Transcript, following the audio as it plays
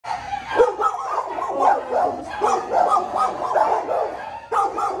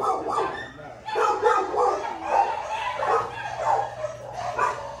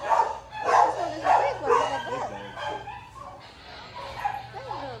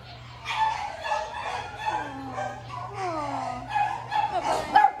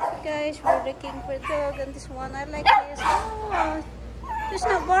guys, we're looking for a dog, and this one I like this. Oh, she's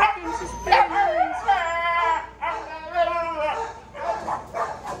not barking, she's very nice.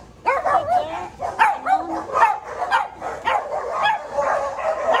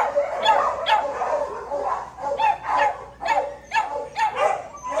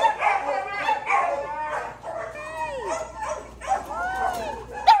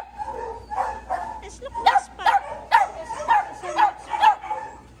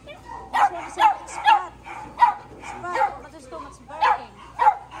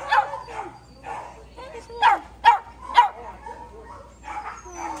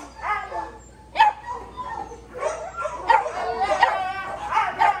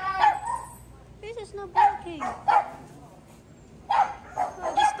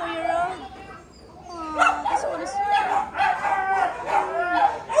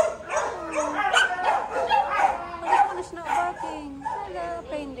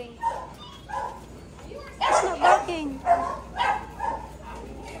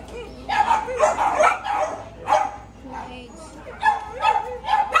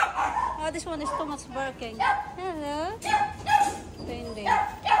 Oh, this one is too much barking. Hello. Pending.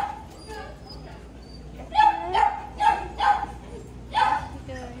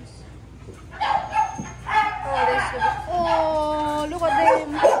 Guys. Oh, look at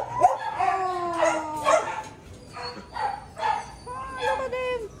them. Look at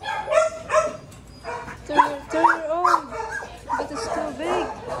them. 2-year-old. But it's too big.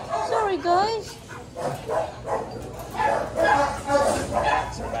 Sorry, guys.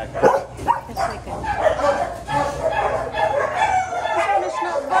 A second. This one is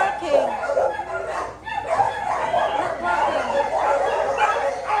not barking. Not barking.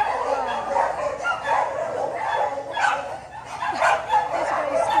 This guy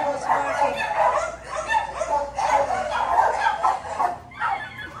is too much barking.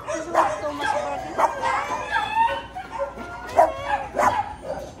 This one is too much barking.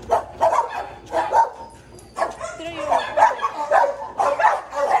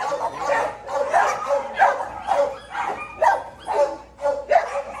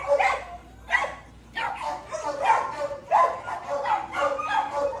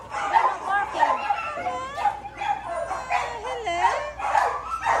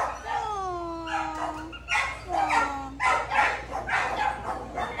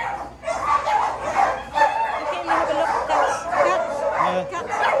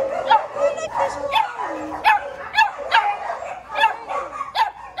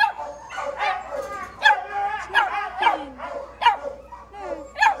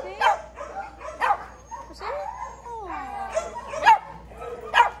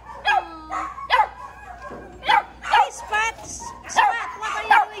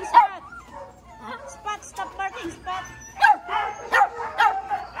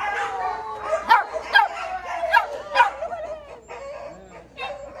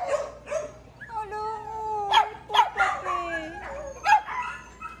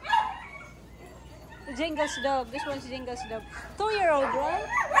 Jingle's dog. This one's Jingle's dog. 2-year-old, right?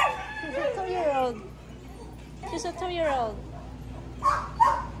 She's a 2-year-old. She's a 2-year-old.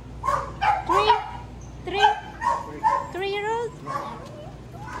 3-year-old?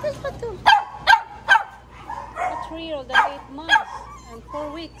 That's what 2. A 3-year-old and 8 months and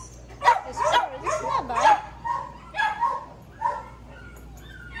 4 weeks. It's 4. This is not bad.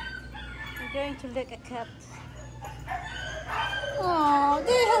 I'm going to lick a cat. Oh,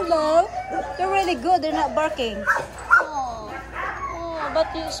 hello. They're really good. They're not barking. Oh,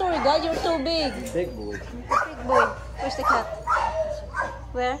 but sorry, guys, you're too big. Big boy. Big boy. Where's the cat?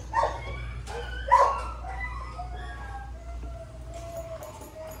 Where?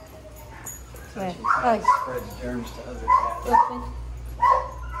 Where? Oh, Spreads germs to other cats. open.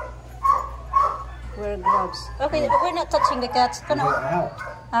 Wear gloves. Okay, we're not touching the cats. They're out.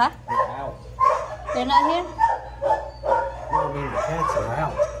 Huh? They're out. They're not here? Well, I mean, the cats are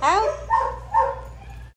out. Out?